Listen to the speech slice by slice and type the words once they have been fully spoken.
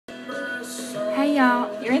Hey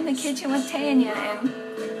y'all, you're in the kitchen with Tanya and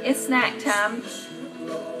it's snack time.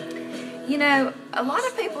 You know, a lot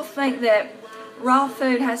of people think that raw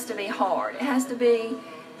food has to be hard. It has to be,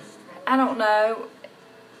 I don't know,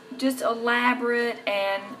 just elaborate.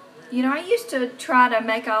 And, you know, I used to try to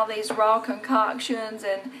make all these raw concoctions,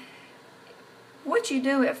 and what you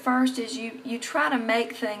do at first is you try to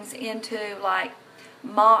make things into like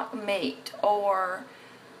mock meat, or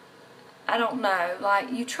I don't know,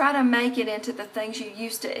 like you try to make it into the things you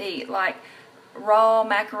used to eat, like raw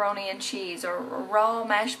macaroni and cheese or raw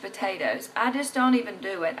mashed potatoes. I just don't even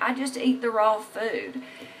do it. I just eat the raw food.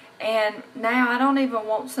 And now I don't even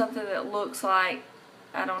want something that looks like,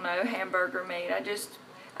 I don't know, hamburger meat.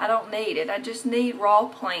 I don't need it. I just need raw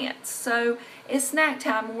plants. So it's snack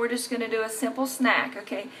time, and we're just going to do a simple snack,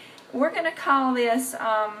 okay? We're going to call this,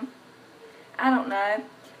 I don't know,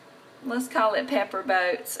 let's call it pepper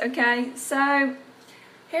boats, okay? So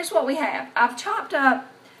here's what we have. I've chopped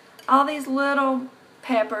up all these little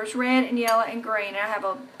peppers, red and yellow and green. I have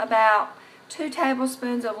about 2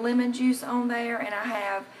 tablespoons of lemon juice on there, and I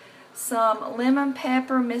have some lemon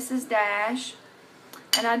pepper Mrs. Dash,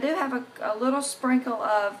 and I do have a little sprinkle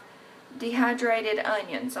of dehydrated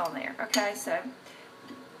onions on there, okay? So,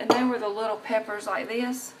 and they were the little peppers like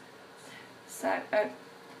this. So,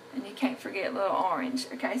 and you can't forget little orange,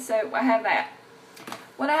 okay? So I have that.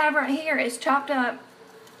 What I have right here is chopped up,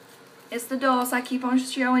 it's the dulse. I keep on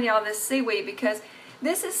showing y'all this seaweed because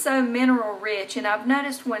this is so mineral rich, and I've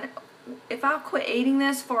noticed if I quit eating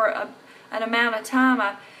this for an amount of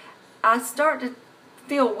time, I start to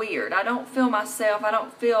feel weird. I don't feel myself. I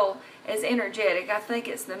don't feel as energetic. I think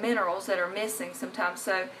it's the minerals that are missing sometimes.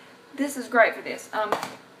 So this is great for this.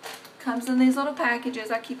 Comes in these little packages.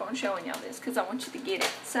 I keep on showing y'all this because I want you to get it.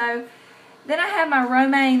 So then I have my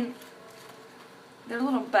romaine. They're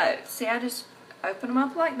little boats. See, I just open them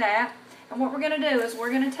up like that. And what we're going to do is we're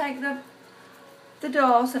going to take the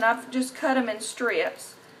dulse, and I've just cut them in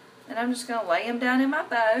strips. And I'm just going to lay them down in my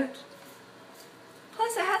boat.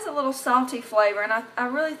 Plus it has a little salty flavor, and I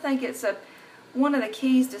really think it's one of the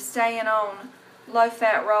keys to staying on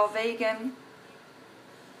low-fat raw vegan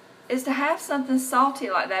is to have something salty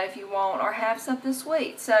like that if you want, or have something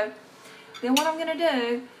sweet. So then what I'm going to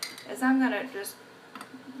do is I'm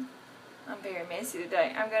very messy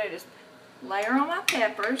today. I'm going to just layer on my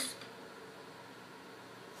peppers.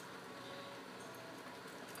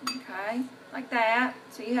 Okay, like that.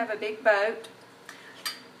 So you have a big boat.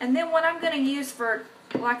 And then what I'm going to use for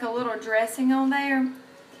like a little dressing on there,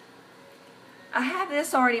 I have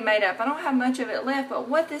this already made up. I don't have much of it left, but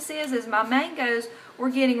what this is my mangoes were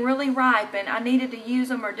getting really ripe, and I needed to use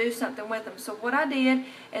them or do something with them. So what I did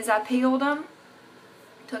is I peeled them,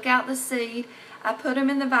 took out the seed, I put them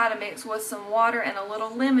in the Vitamix with some water and a little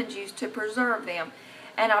lemon juice to preserve them,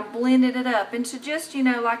 and I blended it up into just, you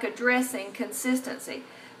know, like a dressing consistency.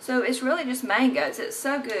 So it's really just mangoes. It's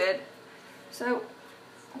so good. So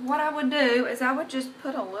what I would do is I would just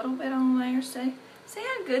put a little bit on there. See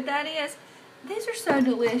how good that is? These are so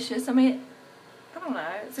delicious. I mean, I don't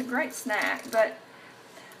know, it's a great snack. But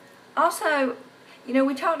also, you know,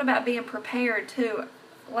 we talked about being prepared too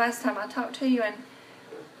last time I talked to you. And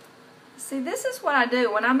see, this is what I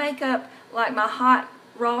do when I make up like my hot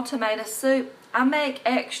raw tomato soup. I make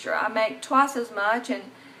extra. I make twice as much, and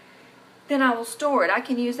then I will store it. I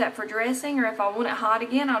can use that for dressing, or if I want it hot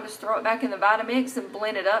again, I'll just throw it back in the Vitamix and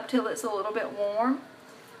blend it up till it's a little bit warm.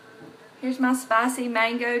 Here's my spicy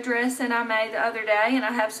mango dressing I made the other day, and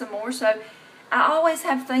I have some more. So I always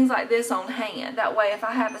have things like this on hand. That way if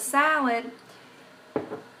I have a salad,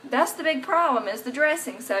 that's the big problem, is the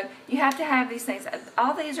dressing. So you have to have these things.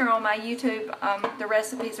 All these are on my YouTube. The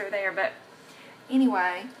recipes are there. But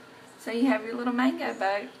anyway, so you have your little mango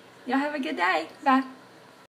boat. Y'all have a good day. Bye.